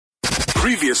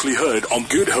Previously heard on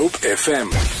Good Hope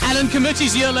FM. Alan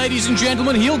Committee's here, ladies and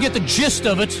gentlemen. He'll get the gist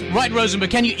of it. Right, Rosenberg,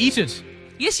 can you eat it?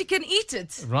 Yes, you can eat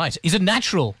it. Right. Is it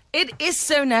natural? It is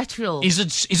so natural. Is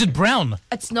it brown?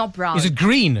 It's not brown. Is it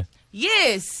green?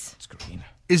 Yes. It's green.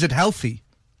 Is it healthy?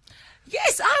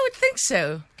 Yes, I would think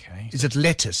so. Okay. Is it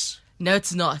lettuce? No,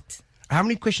 it's not. How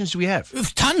many questions do we have?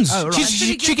 Tons. Oh, right.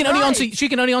 She can only answer. She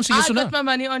can only answer yes I or no. got my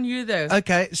money on you, though.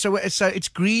 Okay, so it's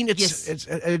green. It's, Yes.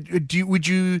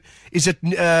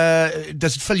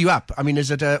 Does it fill you up? I mean,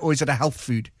 is it or is it a health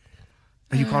food?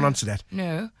 You can't answer that.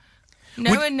 No.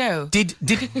 No and no. Did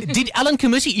Alan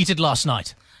Committee eat it last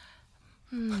night?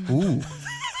 Ooh,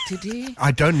 Did he?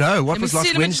 I don't know. What Let me was see, last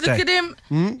let me just Wednesday? look at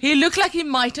him. He looked like he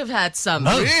might have had some.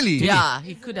 Oh, really? Yeah,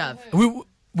 he could have.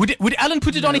 Would Alan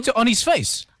put it on his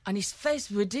face? On his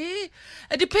face, would he?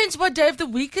 It depends what day of the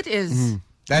week it is.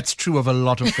 That's true of a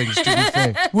lot of things, to be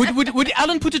fair. Would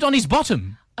Alan put it on his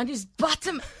bottom? On his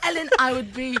bottom, Alan, I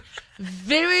would be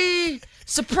very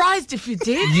surprised if he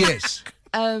did. Yes.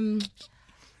 I'm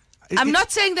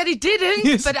not saying that he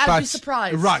didn't, but I'd be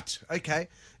surprised. Right. Okay.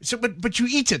 So, but you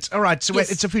eat it. All right. So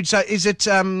Yes. it's a food. So is it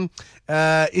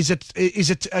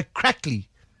crackly?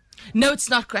 No, it's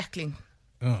not crackling.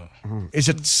 Is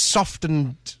it soft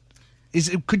and?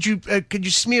 Could you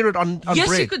smear it on Yes,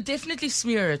 bread? you could definitely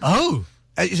smear it. Oh.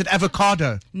 Is it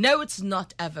avocado? No, it's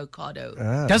not avocado.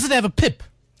 Does it have a pip?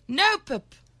 No,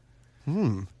 Pip.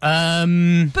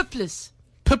 Pipless.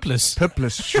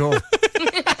 Pipless, sure.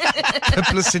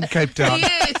 Pipless in Cape Town.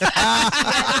 Yes.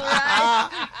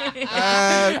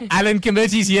 Right. Alan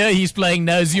Committee's here. He's playing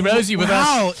Nosey Rosey with us.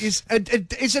 Wow.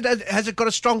 Has it got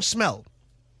a strong smell?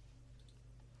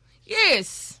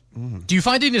 Yes. Do you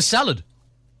find it in a salad?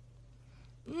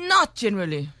 Not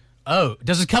generally. Oh,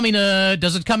 does it come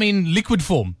in liquid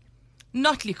form?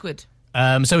 Not liquid.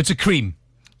 So it's a cream.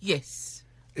 Yes.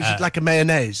 Is it like a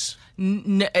mayonnaise?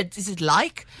 No, is it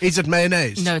like? Is it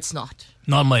mayonnaise? No, it's not.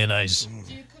 Not mayonnaise.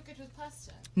 Do you cook it with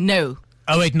pasta? No.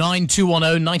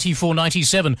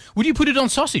 089-210-9497. Would you put it on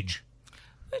sausage?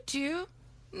 Would you?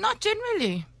 Not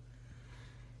generally.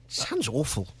 Sounds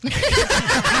awful. I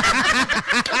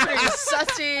put it in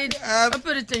sausage. I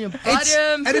put it in your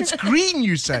bottom. And it's green,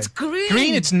 you say? It's green.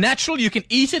 Green. It's natural. You can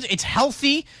eat it. It's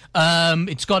healthy.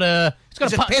 It's got a.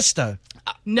 Is it pesto?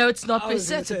 No, it's not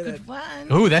pesto. That's a good one.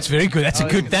 Oh, that's very good.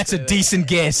 That's a decent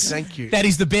guess. Thank you. That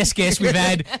is the best guess we've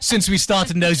had since we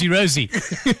started Nosey Rosey.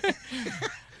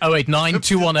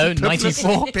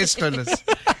 089-210-94. Pestoless.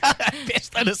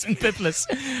 Pestless and pipless.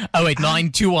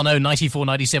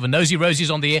 089-210-9497. Nosey Rosey's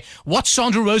on the air. What's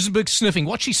Sandra Rosenberg sniffing?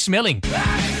 What's she smelling?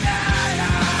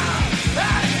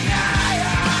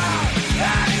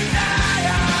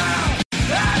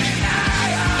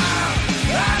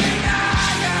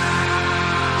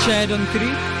 Chad on 3.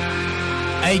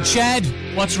 Hey, Chad,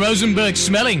 what's Rosenberg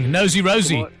smelling? Nosey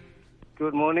Rosey.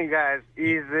 Good morning, guys.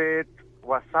 Is it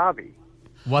wasabi?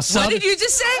 What's What up? did you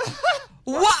just say?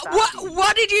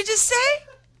 What did you just say?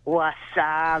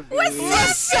 Wasabi.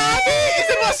 Wasabi. Is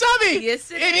it wasabi?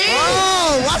 Yes, it is.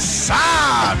 Oh,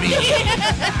 wasabi!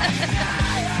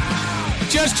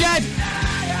 Just Chad.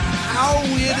 How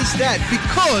weird is that?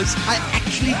 Because I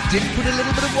actually did put a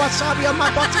little bit of wasabi on my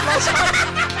bottom last night.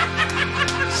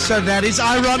 So that is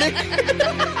ironic.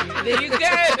 There you go.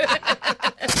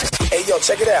 Hey, yo,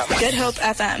 check it out. Good Hope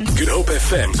FM.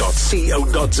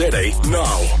 GoodHopeFM.co.za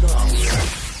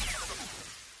now.